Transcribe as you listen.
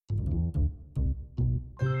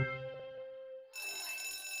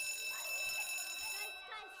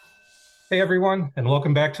Hey everyone, and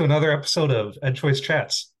welcome back to another episode of EdChoice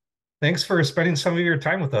Chats. Thanks for spending some of your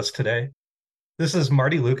time with us today. This is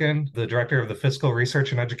Marty Lueken, the director of the Fiscal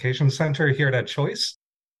Research and Education Center here at EdChoice,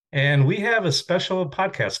 and we have a special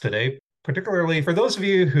podcast today, particularly for those of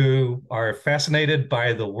you who are fascinated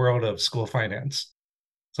by the world of school finance.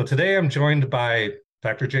 So today I'm joined by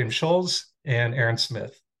Dr. James Shuls and Aaron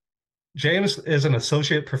Smith. James is an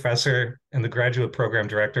associate professor and the graduate program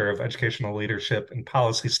director of educational leadership and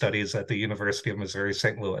policy studies at the University of Missouri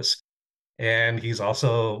St. Louis. And he's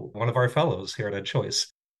also one of our fellows here at EdChoice.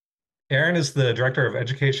 Aaron is the director of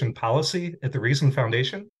education policy at the Reason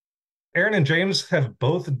Foundation. Aaron and James have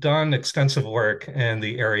both done extensive work in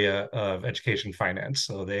the area of education finance,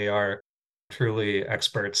 so they are truly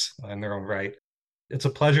experts in their own right. It's a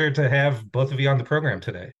pleasure to have both of you on the program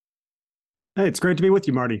today. Hey, it's great to be with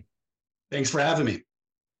you, Marty. Thanks for having me.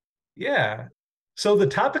 Yeah. So the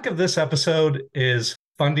topic of this episode is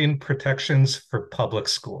funding protections for public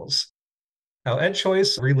schools. Now,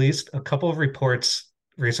 EdChoice released a couple of reports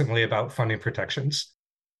recently about funding protections.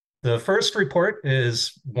 The first report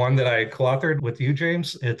is one that I co-authored with you,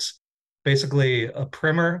 James. It's basically a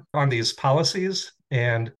primer on these policies,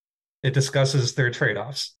 and it discusses their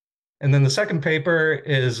trade-offs. And then the second paper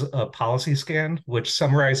is a policy scan, which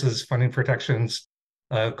summarizes funding protections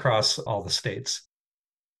across all the states.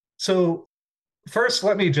 So first,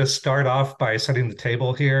 let me just start off by setting the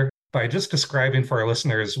table here by just describing for our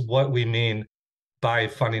listeners what we mean by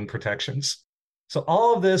funding protections. So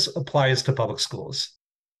all of this applies to public schools.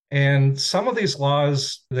 And some of these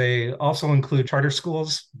laws, they also include charter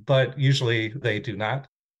schools, but usually they do not.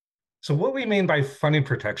 So what we mean by funding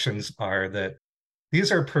protections are that these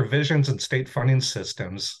are provisions in state funding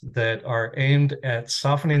systems that are aimed at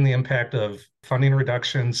softening the impact of funding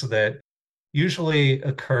reductions that usually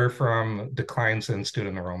occur from declines in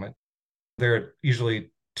student enrollment. There are usually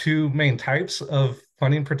two main types of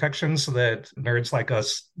funding protections that nerds like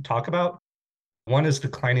us talk about. One is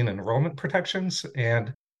declining enrollment protections,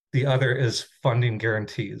 and the other is funding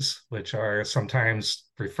guarantees, which are sometimes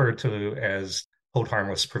referred to as hold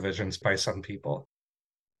harmless provisions by some people.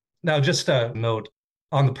 Now, just a note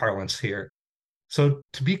on the parlance here. So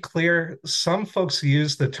to be clear, some folks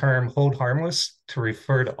use the term hold harmless to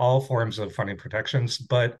refer to all forms of funding protections,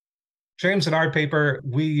 but James, in our paper,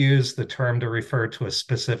 we use the term to refer to a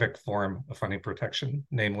specific form of funding protection,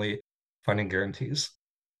 namely funding guarantees.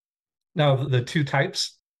 Now, the two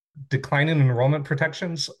types, declining enrollment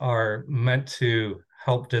protections, are meant to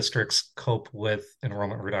help districts cope with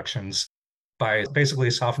enrollment reductions by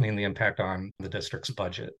basically softening the impact on the district's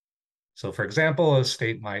budget. So, for example, a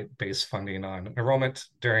state might base funding on enrollment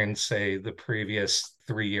during, say, the previous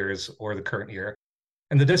 3 years or the current year,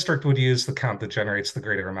 and the district would use the count that generates the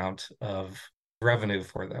greater amount of revenue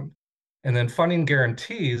for them. And then funding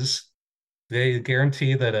guarantees, they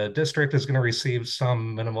guarantee that a district is going to receive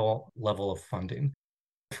some minimal level of funding.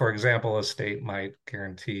 For example, a state might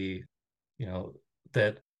guarantee,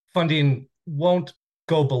 that funding won't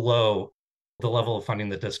go below the level of funding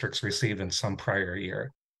that districts received in some prior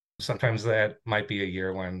year. Sometimes that might be a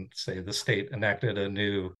year when, say, the state enacted a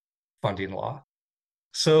new funding law.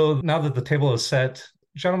 So now that the table is set,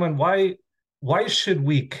 gentlemen, why should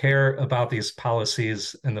we care about these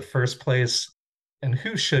policies in the first place, and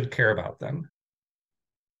who should care about them?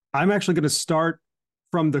 I'm actually going to start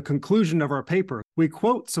from the conclusion of our paper. We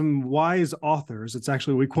quote some wise authors.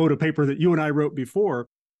 We quote a paper that you and I wrote before,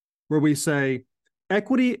 where we say,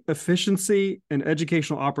 equity, efficiency, and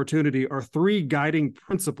educational opportunity are three guiding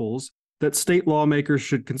principles that state lawmakers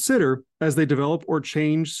should consider as they develop or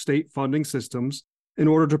change state funding systems in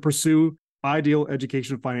order to pursue ideal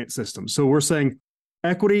education finance systems. So we're saying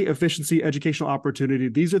equity, efficiency, educational opportunity,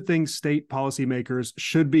 these are things state policymakers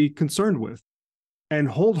should be concerned with. And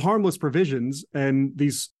hold harmless provisions and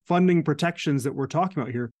these funding protections that we're talking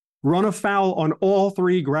about here run afoul on all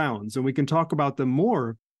three grounds, and we can talk about them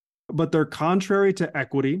more. But they're contrary to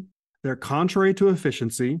equity, they're contrary to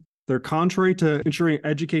efficiency, they're contrary to ensuring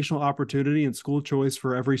educational opportunity and school choice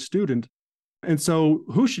for every student. And so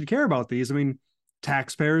who should care about these? I mean,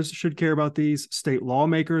 taxpayers should care about these, state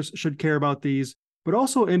lawmakers should care about these, but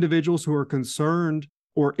also individuals who are concerned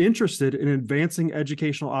or interested in advancing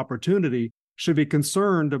educational opportunity should be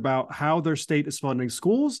concerned about how their state is funding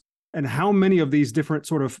schools and how many of these different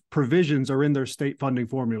sort of provisions are in their state funding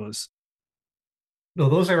formulas. No,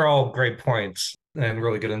 those are all great points and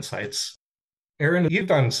really good insights. Aaron, you've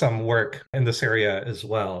done some work in this area as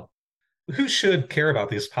well. Who should care about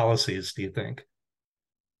these policies, do you think?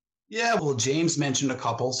 Yeah, well, James mentioned a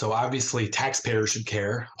couple. So obviously taxpayers should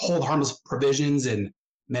care. Hold harmless provisions in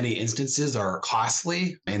many instances are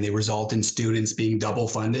costly and they result in students being double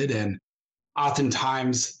funded. And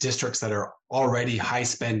Oftentimes, districts that are already high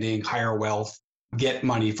spending, higher wealth, get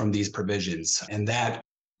money from these provisions. And that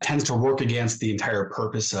tends to work against the entire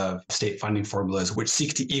purpose of state funding formulas, which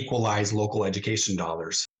seek to equalize local education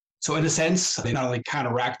dollars. So in a sense, they not only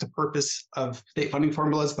counteract the purpose of state funding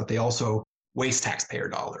formulas, but they also waste taxpayer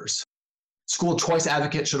dollars. School choice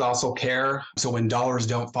advocates should also care. So when dollars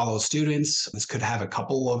don't follow students, this could have a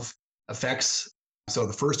couple of effects. So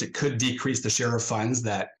the first, it could decrease the share of funds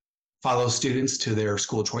that follow students to their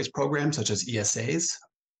school choice programs, such as ESAs.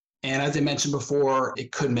 And as I mentioned before,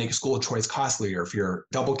 it could make school choice costlier. If you're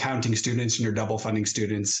double counting students and you're double funding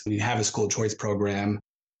students and you have a school choice program,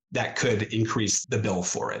 that could increase the bill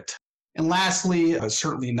for it. And lastly,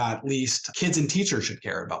 certainly not least, kids and teachers should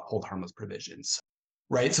care about hold harmless provisions,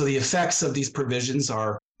 right? So the effects of these provisions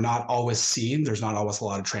are not always seen. There's not always a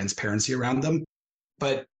lot of transparency around them.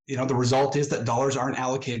 But the result is that dollars aren't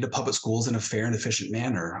allocated to public schools in a fair and efficient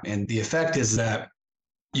manner. And the effect is that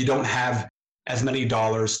you don't have as many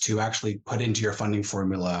dollars to actually put into your funding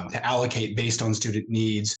formula to allocate based on student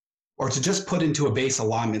needs, or to just put into a base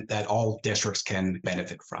allotment that all districts can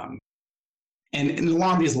benefit from. And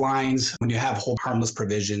along these lines, when you have hold harmless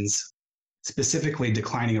provisions, specifically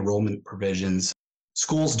declining enrollment provisions,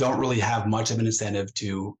 schools don't really have much of an incentive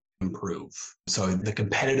to improve. So the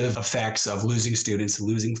competitive effects of losing students,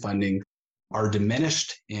 losing funding are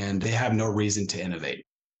diminished, and they have no reason to innovate.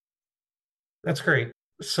 That's great.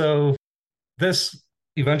 So this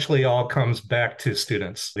eventually all comes back to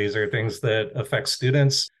students. These are things that affect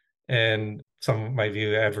students, and some might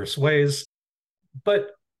view adverse ways.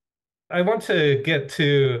 But I want to get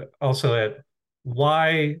to also at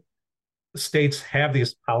why states have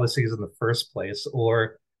these policies in the first place,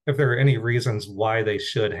 or if there are any reasons why they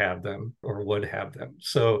should have them or would have them.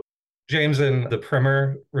 So James, in the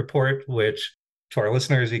Primer report, which to our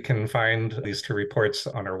listeners, you can find these two reports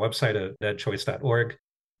on our website at edchoice.org.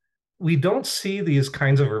 We don't see these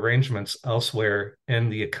kinds of arrangements elsewhere in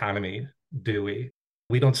the economy, do we?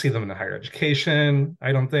 We don't see them in higher education,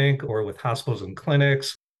 I don't think, or with hospitals and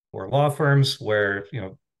clinics or law firms where,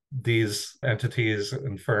 these entities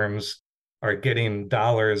and firms are getting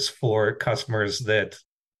dollars for customers that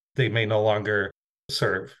they may no longer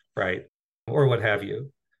serve, right? Or what have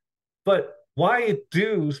you. But why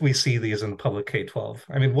do we see these in public K-12?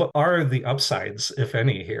 I mean, what are the upsides, if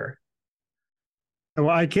any, here? Well,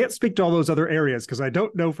 I can't speak to all those other areas because I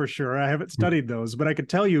don't know for sure. I haven't studied those, but I could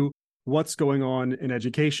tell you what's going on in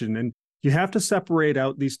education. And you have to separate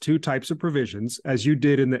out these two types of provisions, as you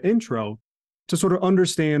did in the intro, to sort of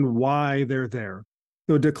understand why they're there.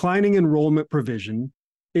 The declining enrollment provision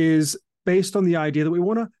is based on the idea that we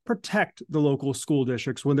want to protect the local school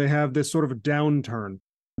districts when they have this sort of downturn.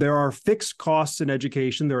 There are fixed costs in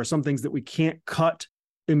education. There are some things that we can't cut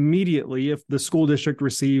immediately if the school district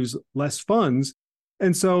receives less funds.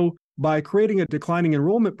 And so by creating a declining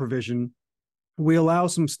enrollment provision, we allow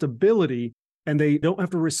some stability, and they don't have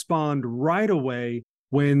to respond right away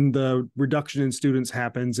when the reduction in students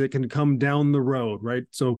happens. It can come down the road, right?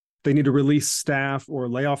 So they need to release staff or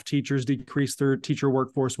lay off teachers, decrease their teacher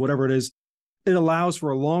workforce, whatever it is. It allows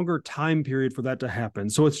for a longer time period for that to happen.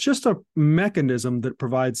 So it's just a mechanism that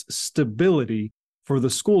provides stability for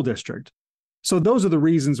the school district. So those are the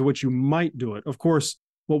reasons which you might do it. Of course,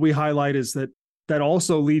 what we highlight is that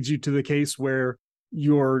also leads you to the case where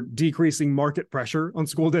you're decreasing market pressure on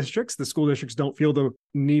school districts. The school districts don't feel the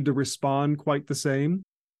need to respond quite the same.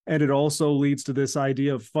 And it also leads to this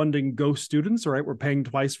idea of funding ghost students, right? We're paying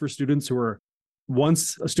twice for students who are,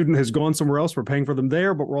 once a student has gone somewhere else, we're paying for them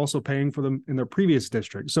there, but we're also paying for them in their previous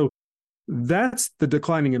district. So that's the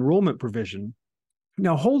declining enrollment provision.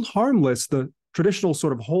 Now, hold harmless, the traditional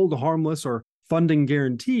sort of hold harmless or funding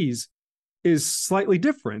guarantees, is slightly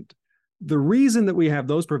different. The reason that we have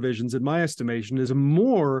those provisions, in my estimation, is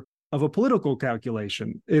more of a political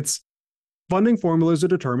calculation. It's funding formulas are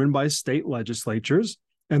determined by state legislatures,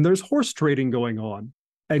 and there's horse trading going on.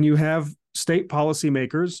 And you have state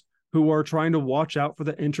policymakers who are trying to watch out for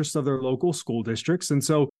the interests of their local school districts. And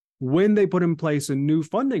so when they put in place a new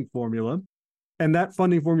funding formula, and that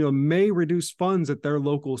funding formula may reduce funds at their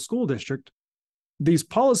local school district, these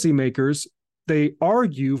policymakers, they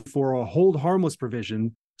argue for a hold harmless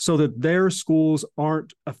provision so that their schools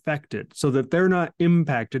aren't affected, so that they're not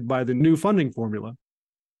impacted by the new funding formula.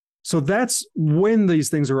 So that's when these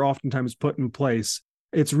things are oftentimes put in place.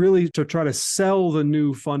 It's really to try to sell the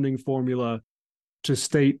new funding formula to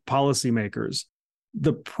state policymakers.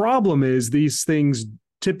 The problem is these things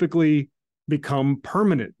typically become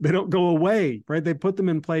permanent. They don't go away, right? They put them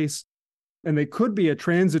in place, and they could be a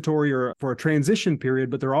transitory or for a transition period,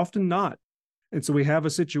 but they're often not. And so we have a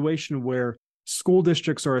situation where school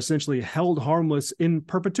districts are essentially held harmless in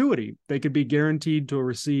perpetuity. They could be guaranteed to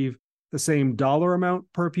receive the same dollar amount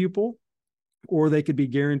per pupil, or they could be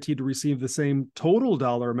guaranteed to receive the same total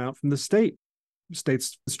dollar amount from the state.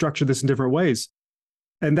 States structure this in different ways.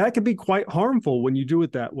 And that can be quite harmful when you do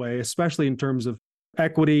it that way, especially in terms of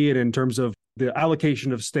equity and in terms of the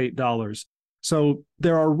allocation of state dollars. So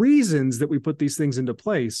there are reasons that we put these things into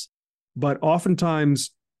place, but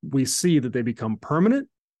oftentimes we see that they become permanent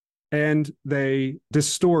and they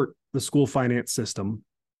distort the school finance system.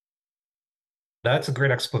 That's a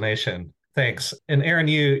great explanation. Thanks. And Aaron,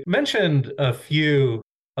 you mentioned a few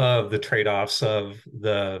of the trade-offs of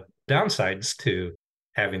the downsides to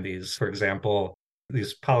having these. For example,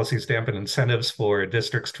 these policies dampen incentives for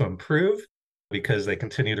districts to improve because they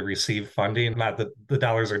continue to receive funding. Not that the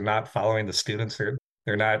dollars are not following the students.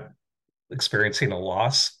 They're not experiencing a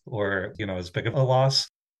loss or, as big of a loss,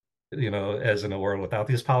 as in a world without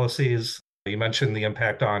these policies. You mentioned the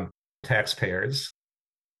impact on taxpayers.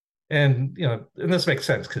 And, and this makes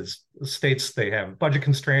sense because states, they have budget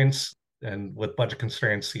constraints, and with budget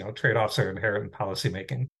constraints, trade-offs are inherent in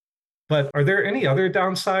policymaking. But are there any other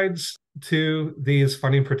downsides to these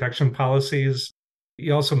funding protection policies?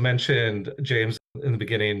 You also mentioned, James, in the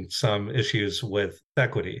beginning, some issues with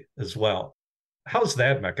equity as well. How's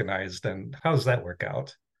that mechanized and how does that work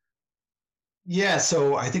out? Yeah,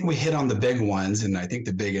 so I think we hit on the big ones. And I think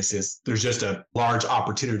the biggest is there's just a large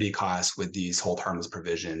opportunity cost with these hold harmless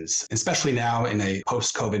provisions, especially now in a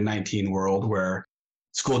post-COVID-19 world where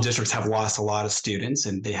school districts have lost a lot of students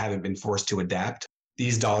and they haven't been forced to adapt.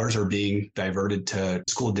 These dollars are being diverted to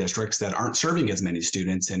school districts that aren't serving as many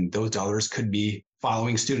students, and those dollars could be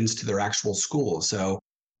following students to their actual school. So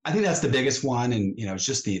I think that's the biggest one. And, it's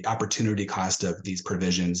just the opportunity cost of these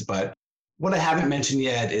provisions. But what I haven't mentioned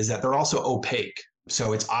yet is that they're also opaque.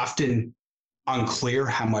 So it's often unclear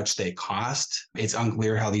how much they cost. It's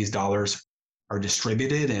unclear how these dollars are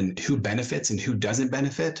distributed and who benefits and who doesn't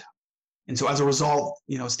benefit. And so as a result,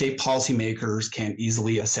 state policymakers can't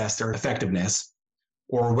easily assess their effectiveness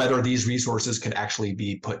or whether these resources could actually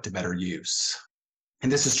be put to better use.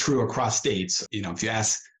 And this is true across states. If you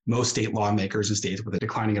ask most state lawmakers in states with a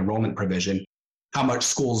declining enrollment provision, how much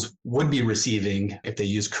schools would be receiving if they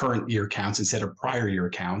use current year counts instead of prior year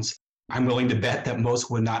counts, I'm willing to bet that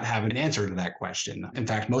most would not have an answer to that question. In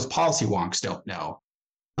fact, most policy wonks don't know.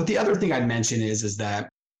 But the other thing I'd mention is that,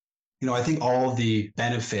 I think all of the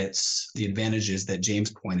benefits, the advantages that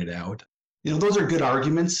James pointed out, those are good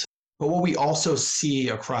arguments. But what we also see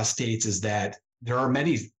across states is that there are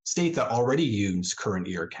many states that already use current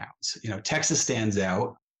year counts. Texas stands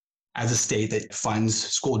out as a state that funds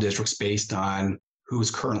school districts based on who's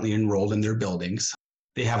currently enrolled in their buildings.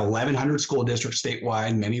 They have 1,100 school districts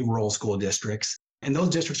statewide, many rural school districts, and those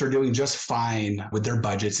districts are doing just fine with their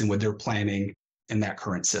budgets and with their planning in that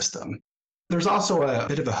current system. There's also a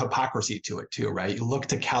bit of a hypocrisy to it too, right? You look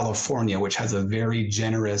to California, which has a very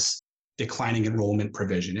generous declining enrollment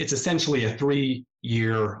provision. It's essentially a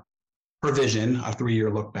 3-year provision, a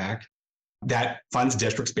 3-year look back, that funds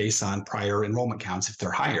districts based on prior enrollment counts if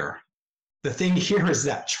they're higher. The thing here is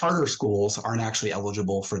that charter schools aren't actually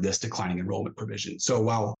eligible for this declining enrollment provision. So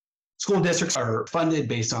while school districts are funded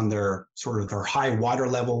based on their high water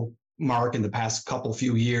level mark in the past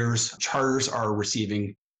few years, charters are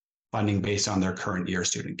receiving funding based on their current year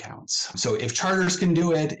student counts. So if charters can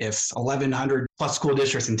do it, if 1,100 plus school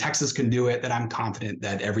districts in Texas can do it, then I'm confident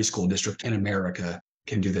that every school district in America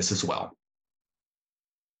can do this as well.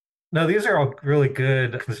 No, these are all really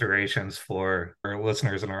good considerations for our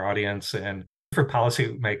listeners and our audience and for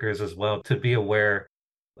policymakers as well to be aware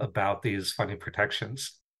about these funding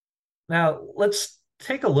protections. Now, let's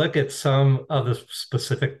take a look at some of the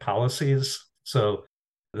specific policies. So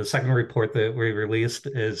the second report that we released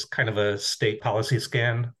is kind of a state policy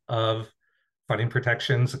scan of funding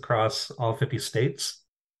protections across all 50 states.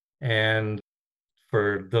 And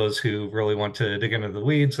for those who really want to dig into the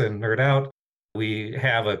weeds and nerd out, we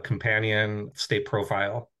have a companion state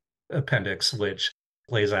profile appendix, which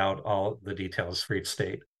lays out all the details for each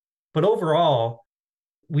state. But overall,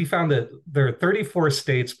 we found that there are 34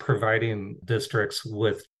 states providing districts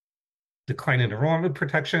with declining enrollment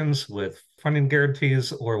protections, with funding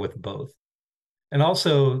guarantees, or with both. And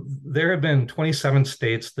also, there have been 27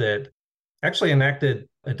 states that actually enacted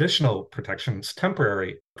additional protections,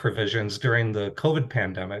 temporary provisions during the COVID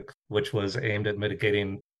pandemic, which was aimed at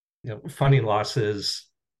mitigating funding losses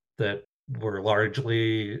that were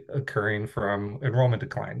largely occurring from enrollment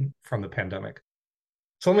decline from the pandemic.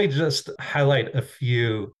 So let me just highlight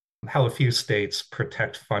how a few states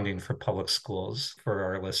protect funding for public schools for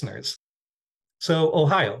our listeners. So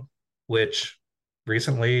Ohio, which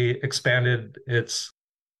recently expanded its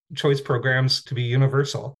choice programs to be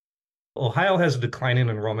universal. Ohio has a declining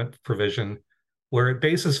enrollment provision where it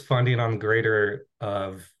bases funding on the greater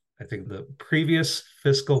of, I think, the previous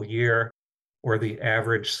fiscal year or the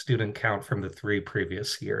average student count from the 3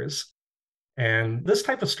 previous years. And this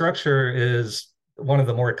type of structure is one of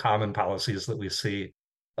the more common policies that we see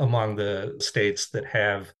among the states that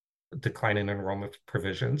have declining enrollment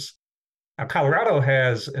provisions. Now, Colorado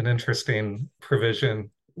has an interesting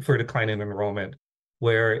provision for declining enrollment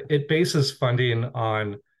where it bases funding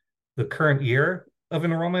on the current year of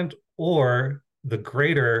enrollment or the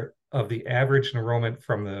greater of the average enrollment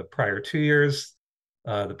from the prior 2 years,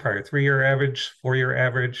 the prior 3-year average, 4-year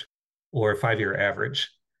average, or 5-year average.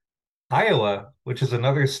 Iowa, which is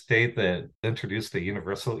another state that introduced a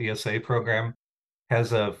universal ESA program,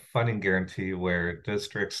 has a funding guarantee where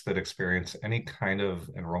districts that experience any kind of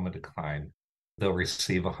enrollment decline, they'll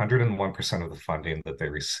receive 101% of the funding that they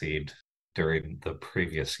received during the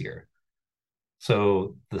previous year.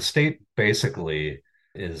 So the state basically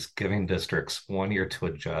is giving districts 1 year to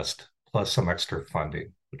adjust, plus some extra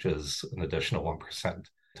funding, which is an additional 1%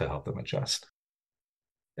 to help them adjust.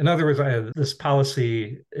 In other words, this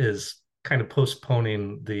policy is kind of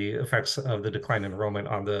postponing the effects of the decline in enrollment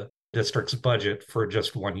on the district's budget for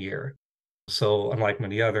just 1 year. So unlike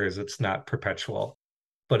many others, it's not perpetual.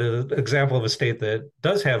 But an example of a state that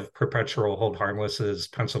does have perpetual hold harmless is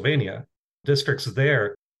Pennsylvania. Districts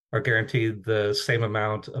there are guaranteed the same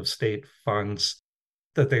amount of state funds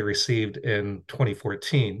that they received in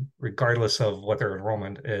 2014, regardless of what their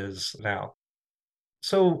enrollment is now.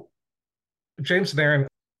 So, James and Aaron,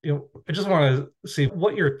 I just want to see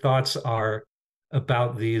what your thoughts are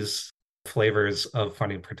about these flavors of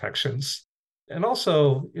funding protections. And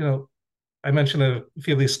also, I mentioned a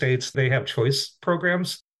few of these states, they have choice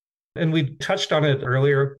programs. And we touched on it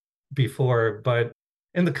earlier before, but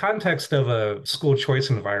in the context of a school choice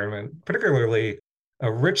environment, particularly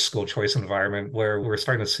a rich school choice environment where we're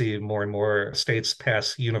starting to see more and more states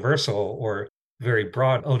pass universal or very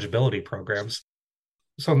broad eligibility programs.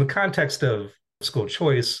 So in the context of school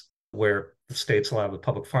choice, where the states allow the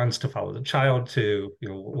public funds to follow the child to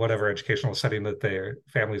whatever educational setting that their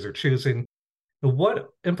families are choosing, what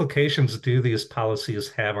implications do these policies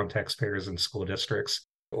have on taxpayers and school districts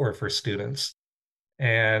or for students?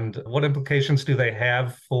 And what implications do they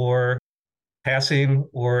have for passing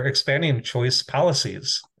or expanding choice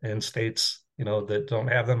policies in states, that don't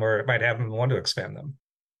have them or might have them and want to expand them?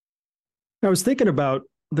 I was thinking about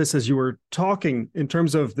this as you were talking in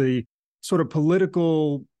terms of the sort of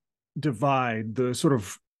political divide, the sort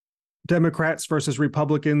of Democrats versus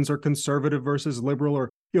Republicans or conservative versus liberal, or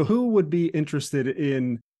who would be interested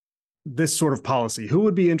in this sort of policy? Who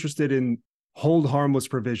would be interested in hold harmless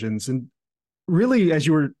provisions? And really, as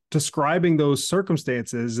you were describing those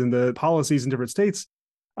circumstances and the policies in different states,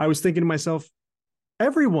 I was thinking to myself,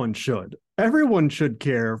 everyone should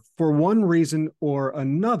care for one reason or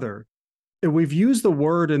another. And we've used the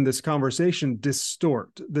word in this conversation, distort,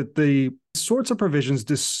 that the sorts of provisions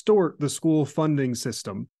distort the school funding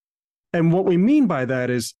system. And what we mean by that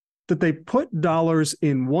is that they put dollars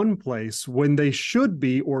in one place when they should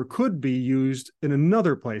be or could be used in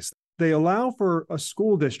another place. They allow for a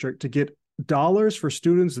school district to get dollars for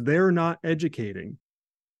students they're not educating.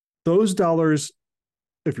 Those dollars,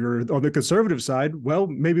 if you're on the conservative side, well,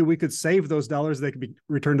 maybe we could save those dollars. They could be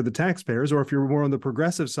returned to the taxpayers. Or if you're more on the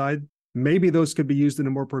progressive side, maybe those could be used in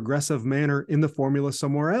a more progressive manner in the formula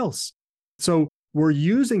somewhere else. So we're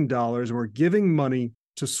using dollars and we're giving money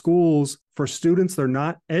to schools for students they're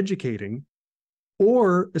not educating,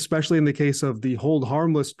 or especially in the case of the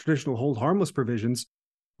traditional hold harmless provisions,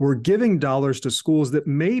 we're giving dollars to schools that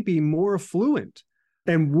may be more affluent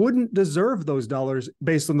and wouldn't deserve those dollars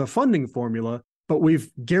based on the funding formula, but we've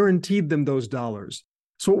guaranteed them those dollars.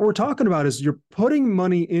 So what we're talking about is you're putting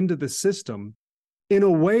money into the system in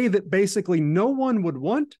a way that basically no one would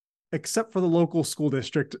want except for the local school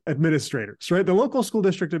district administrators, right? The local school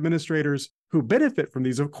district administrators who benefit from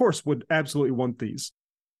these, of course, would absolutely want these.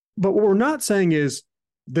 But what we're not saying is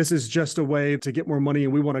this is just a way to get more money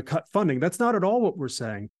and we want to cut funding. That's not at all what we're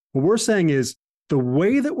saying. What we're saying is the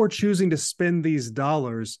way that we're choosing to spend these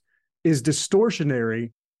dollars is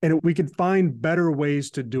distortionary, and we could find better ways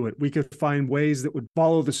to do it. We could find ways that would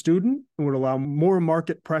follow the student and would allow more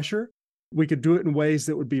market pressure. We could do it in ways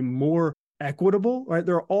that would be more equitable, right?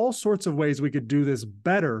 There are all sorts of ways we could do this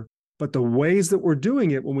better, but the ways that we're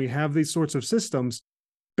doing it when we have these sorts of systems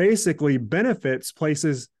basically benefits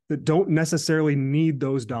places that don't necessarily need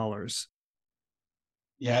those dollars.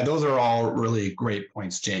 Yeah, those are all really great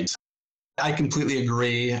points, James. I completely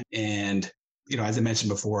agree. And as I mentioned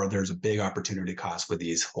before, there's a big opportunity cost with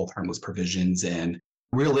these hold harmless provisions. And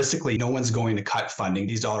realistically, no one's going to cut funding.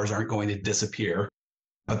 These dollars aren't going to disappear.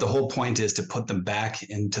 But the whole point is to put them back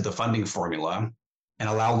into the funding formula and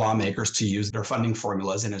allow lawmakers to use their funding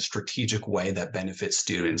formulas in a strategic way that benefits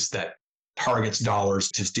students, that targets dollars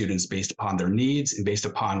to students based upon their needs and based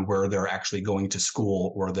upon where they're actually going to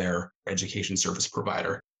school or their education service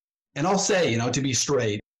provider. And I'll say, to be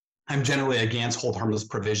straight, I'm generally against hold harmless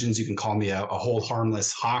provisions. You can call me a hold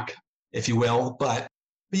harmless hawk, if you will. But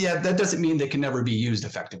yeah, that doesn't mean they can never be used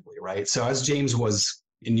effectively, right? So as James was,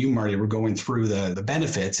 and you, Marty, were going through the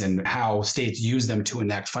benefits and how states use them to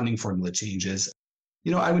enact funding formula changes,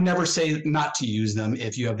 I would never say not to use them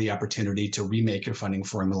if you have the opportunity to remake your funding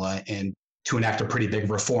formula and to enact a pretty big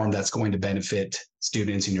reform that's going to benefit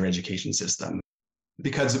students in your education system.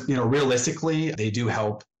 Because, realistically, they do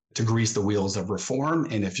help to grease the wheels of reform.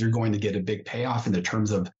 And if you're going to get a big payoff in the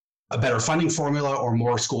terms of a better funding formula or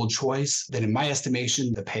more school choice, then in my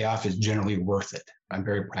estimation, the payoff is generally worth it. I'm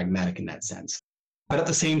very pragmatic in that sense. But at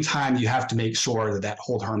the same time, you have to make sure that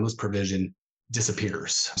hold harmless provision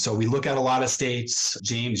disappears. So we look at a lot of states.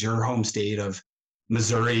 James, your home state of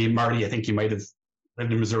Missouri. Marty, I think you might have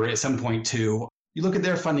lived in Missouri at some point too. You look at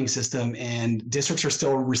their funding system and districts are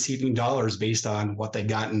still receiving dollars based on what they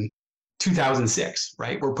got in 2006,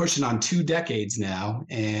 right? We're pushing on 2 decades now.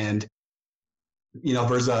 And,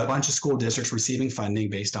 there's a bunch of school districts receiving funding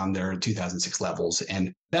based on their 2006 levels.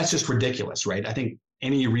 And that's just ridiculous, right? I think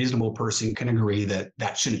any reasonable person can agree that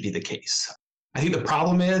that shouldn't be the case. I think the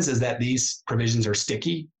problem is that these provisions are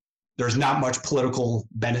sticky. There's not much political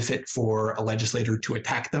benefit for a legislator to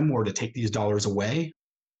attack them or to take these dollars away.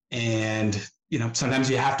 And, sometimes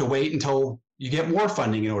you have to wait until you get more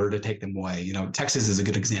funding in order to take them away. Texas is a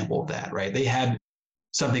good example of that, right? They had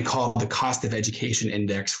something called the cost of education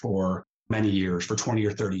index for many years, for 20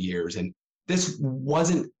 or 30 years. And this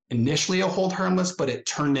wasn't initially a hold harmless, but it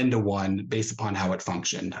turned into one based upon how it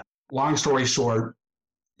functioned. Long story short,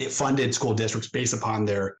 it funded school districts based upon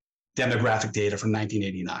their demographic data from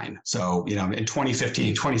 1989. So, in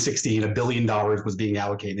 2015, 2016, $1 billion was being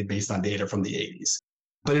allocated based on data from the 80s.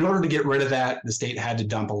 But in order to get rid of that, the state had to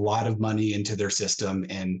dump a lot of money into their system.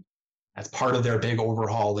 And as part of their big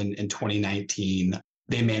overhaul in 2019,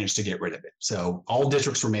 they managed to get rid of it. So all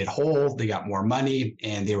districts were made whole, they got more money,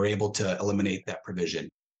 and they were able to eliminate that provision.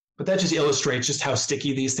 But that just illustrates just how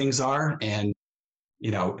sticky these things are. And,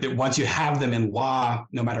 once you have them in law,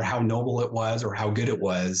 no matter how noble it was or how good it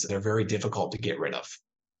was, they're very difficult to get rid of.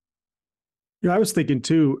 I was thinking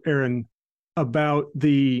too, Aaron, about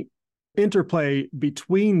the interplay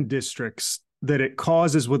between districts that it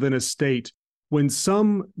causes within a state when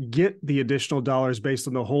some get the additional dollars based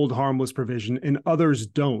on the hold harmless provision and others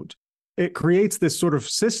don't. It creates this sort of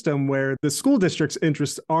system where the school district's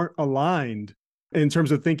interests aren't aligned in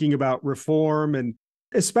terms of thinking about reform, and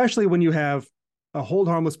especially when you have a hold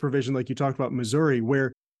harmless provision like you talked about in Missouri,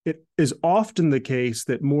 where it is often the case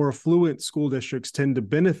that more affluent school districts tend to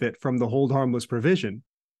benefit from the hold harmless provision.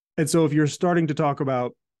 And so if you're starting to talk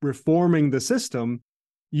about reforming the system,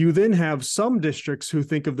 you then have some districts who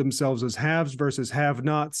think of themselves as haves versus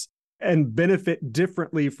have-nots and benefit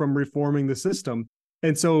differently from reforming the system.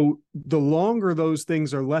 And so the longer those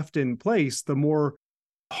things are left in place, the more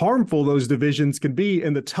harmful those divisions can be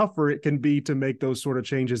and the tougher it can be to make those sort of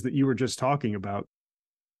changes that you were just talking about.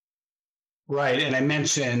 Right. And I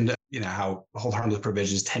mentioned, how hold harmless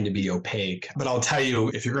provisions tend to be opaque. But I'll tell you,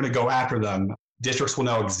 if you're going to go after them, districts will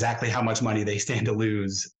know exactly how much money they stand to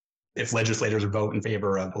lose if legislators vote in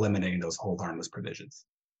favor of eliminating those hold harmless provisions.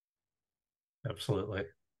 Absolutely.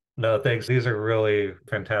 No, thanks. These are really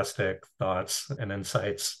fantastic thoughts and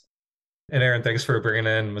insights. And Aaron, thanks for bringing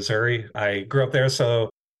in Missouri. I grew up there, so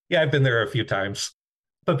yeah, I've been there a few times.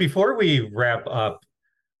 But before we wrap up,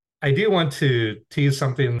 I do want to tease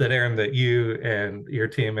something that, Aaron, that you and your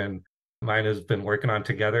team and mine has been working on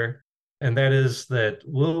together. And that is that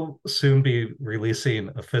we'll soon be releasing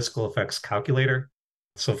a fiscal effects calculator.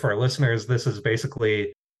 So for our listeners, this is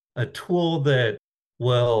basically a tool that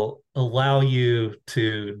will allow you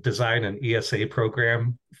to design an ESA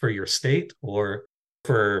program for your state or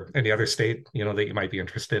for any other state, that you might be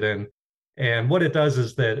interested in. And what it does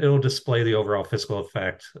is that it'll display the overall fiscal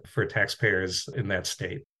effect for taxpayers in that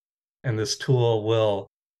state. And this tool will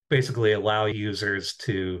basically allow users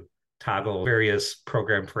to toggle various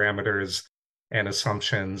program parameters and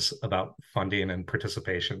assumptions about funding and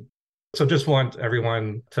participation. So just want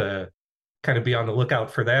everyone to kind of be on the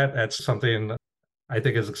lookout for that. That's something I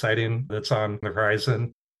think is exciting that's on the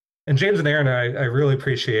horizon. And James and Aaron, I really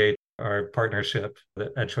appreciate our partnership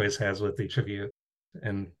that EdChoice has with each of you,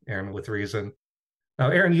 and Aaron with Reason. Now,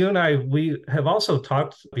 Aaron, you and I, we have also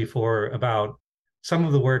talked before about some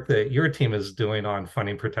of the work that your team is doing on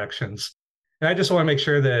funding protections. And I just want to make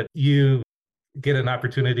sure that you get an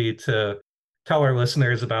opportunity to tell our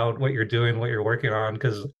listeners about what you're doing, what you're working on,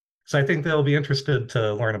 because I think they'll be interested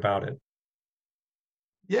to learn about it.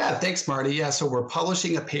 Yeah, thanks, Marty. Yeah, so we're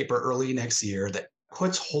publishing a paper early next year that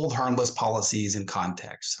puts hold harmless policies in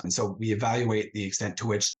context. And so we evaluate the extent to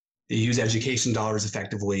which they use education dollars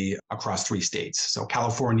effectively across 3 states. So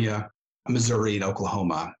California, Missouri, and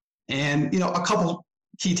Oklahoma. And, a couple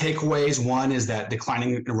key takeaways. One is that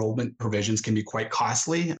declining enrollment provisions can be quite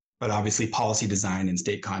costly, but obviously policy design in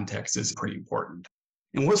state context is pretty important.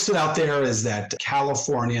 And what stood out there is that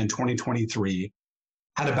California in 2023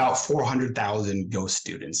 had about 400,000 ghost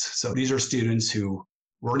students. So these are students who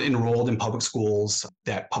weren't enrolled in public schools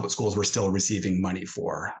that public schools were still receiving money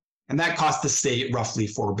for. And that cost the state roughly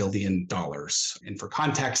 $4 billion. And for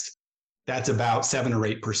context, that's about 7 or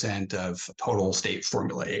 8% of total state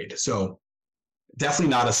formula aid. So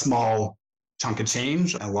definitely not a small chunk of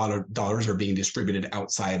change. A lot of dollars are being distributed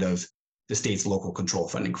outside of the state's local control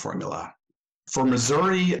funding formula. For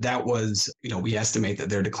Missouri, that was, we estimate that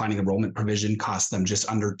their declining enrollment provision cost them just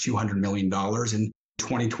under $200 million in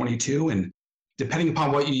 2022. And depending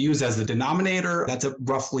upon what you use as the denominator, that's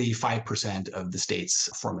roughly 5% of the state's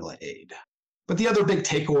formula aid. But the other big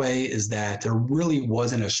takeaway is that there really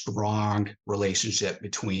wasn't a strong relationship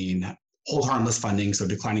between hold harmless funding, so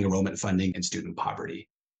declining enrollment funding, and student poverty.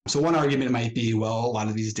 So one argument might be, well, a lot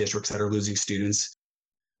of these districts that are losing students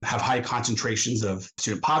have high concentrations of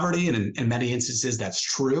student poverty. And in many instances, that's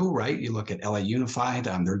true, right? You look at LA Unified,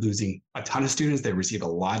 they're losing a ton of students. They receive a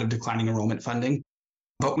lot of declining enrollment funding.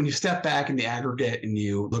 But when you step back in the aggregate and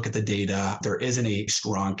you look at the data, there isn't a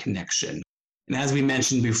strong connection. And as we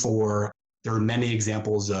mentioned before, there are many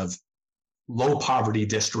examples of low poverty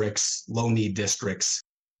districts, low need districts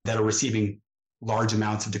that are receiving large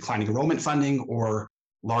amounts of declining enrollment funding or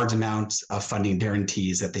large amounts of funding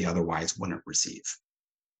guarantees that they otherwise wouldn't receive.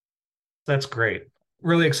 That's great.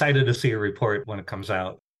 Really excited to see your report when it comes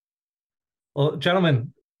out. Well,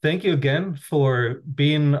 gentlemen, thank you again for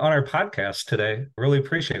being on our podcast today. Really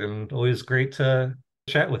appreciate it, and always great to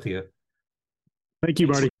chat with you. Thank you,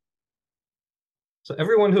 Marty. So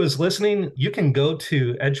everyone who is listening, you can go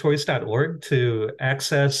to edchoice.org to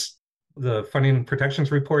access the funding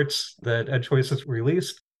protections reports that EdChoice has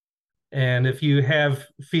released. And if you have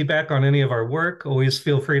feedback on any of our work, always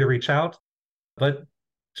feel free to reach out. But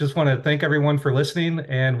just want to thank everyone for listening,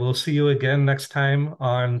 and we'll see you again next time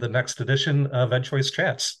on the next edition of EdChoice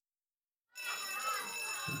Chats.